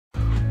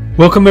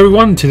Welcome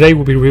everyone, today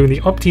we'll be reviewing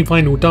the Opti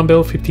Vinyl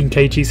Dumbbell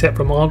 15kg set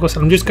from Argos,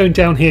 and I'm just going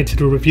down here to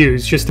the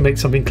reviews just to make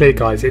something clear,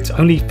 guys. It's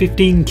only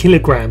 15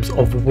 kilograms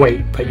of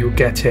weight that you'll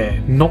get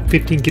here, not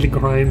 15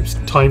 kilograms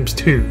times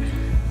 2,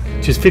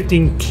 just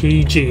 15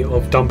 kg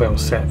of dumbbell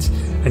sets.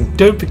 And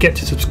don't forget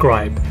to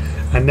subscribe.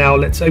 And now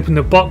let's open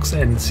the box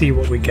and see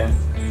what we get.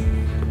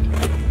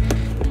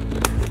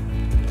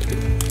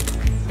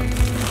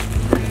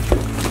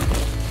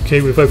 Okay,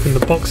 we've opened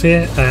the box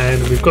here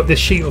and we've got this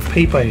sheet of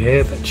paper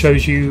here that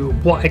shows you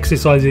what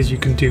exercises you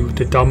can do with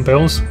the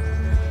dumbbells.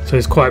 So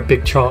there's quite a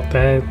big chart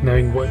there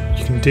knowing what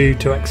you can do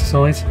to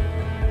exercise.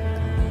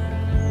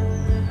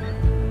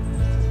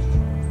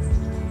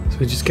 So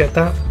we just get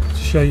that to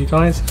show you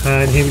guys,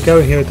 and here we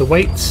go. Here are the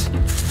weights.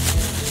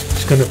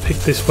 Just going to pick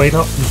this weight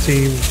up and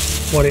see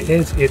what it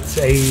is. It's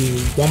a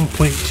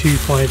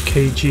 1.25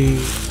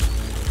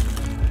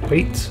 kg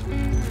weight.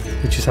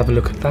 We'll just have a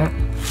look at that.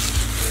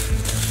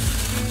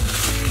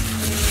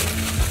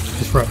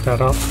 Just wrap that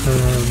up.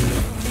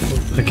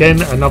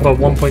 Again, another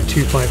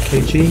 1.25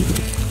 kg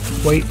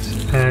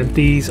weight, and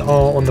these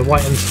are on the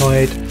right hand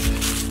side.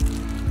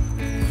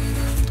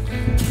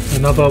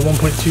 Another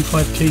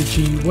 1.25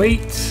 kg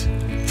weight.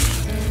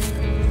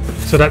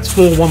 So that's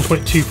 4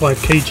 1.25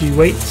 kg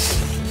weights.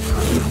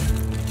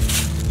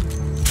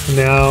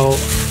 Now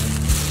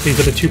these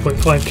are the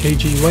 2.5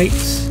 kg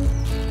weights.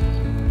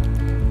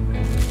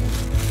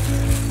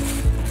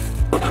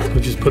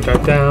 We'll just put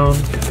that down.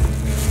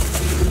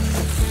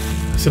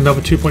 It's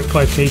another 2.5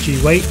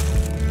 kg weight,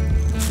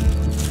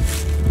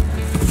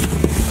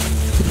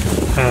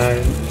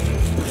 and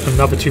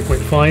another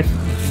 2.5.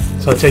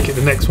 So I take it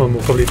the next one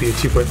will probably be a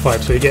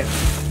 2.5. So you get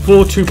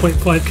 4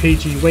 2.5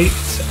 kg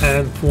weights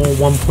and 4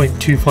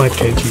 1.25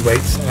 kg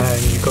weights,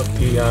 and you've got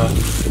the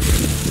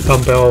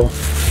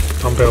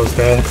dumbbells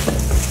there,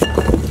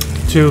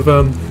 2 of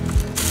them,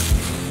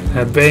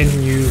 and then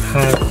you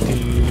have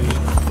the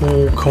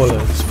 4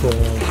 collars for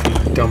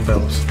the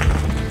dumbbells.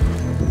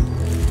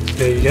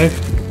 There you go.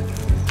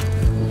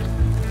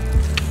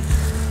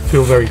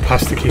 Feel very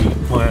plasticky,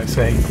 might I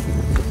say.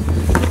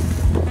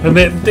 And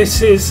then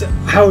this is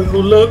how it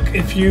will look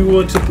if you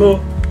were to put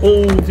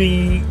all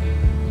the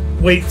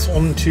weights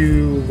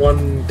onto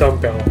one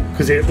dumbbell,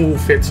 because it all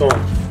fits on.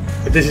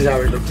 But this is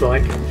how it looks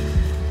like.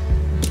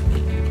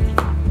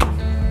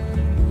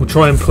 We'll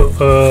try and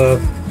put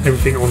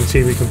everything on, see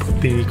if we can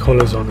put the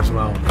collars on as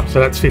well.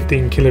 So that's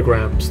 15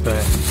 kilograms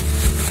there.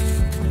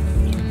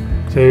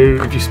 So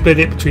if you split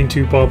it between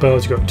 2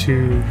 barbells, you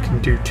can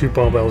do 2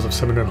 barbells of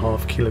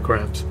 7.5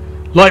 kilograms.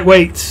 Light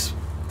weights,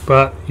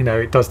 but you know,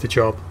 it does the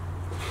job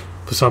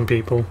for some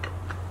people.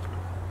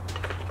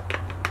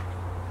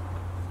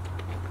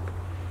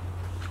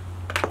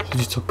 So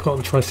just to put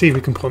on, try to see if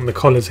we can put on the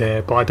collars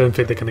here, but I don't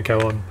think they're going to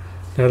go on.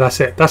 No, that's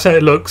it. That's how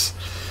it looks.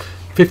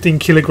 15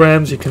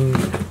 kilograms. You can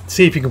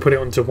see if you can put it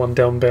onto one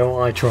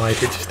dumbbell. I tried,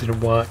 it just didn't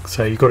work.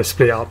 So you've got to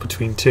split it up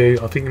between 2.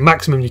 I think the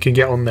maximum you can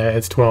get on there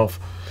is 12.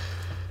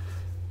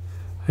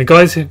 And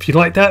guys, if you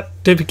like that,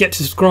 don't forget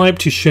to subscribe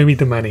to show me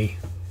the money.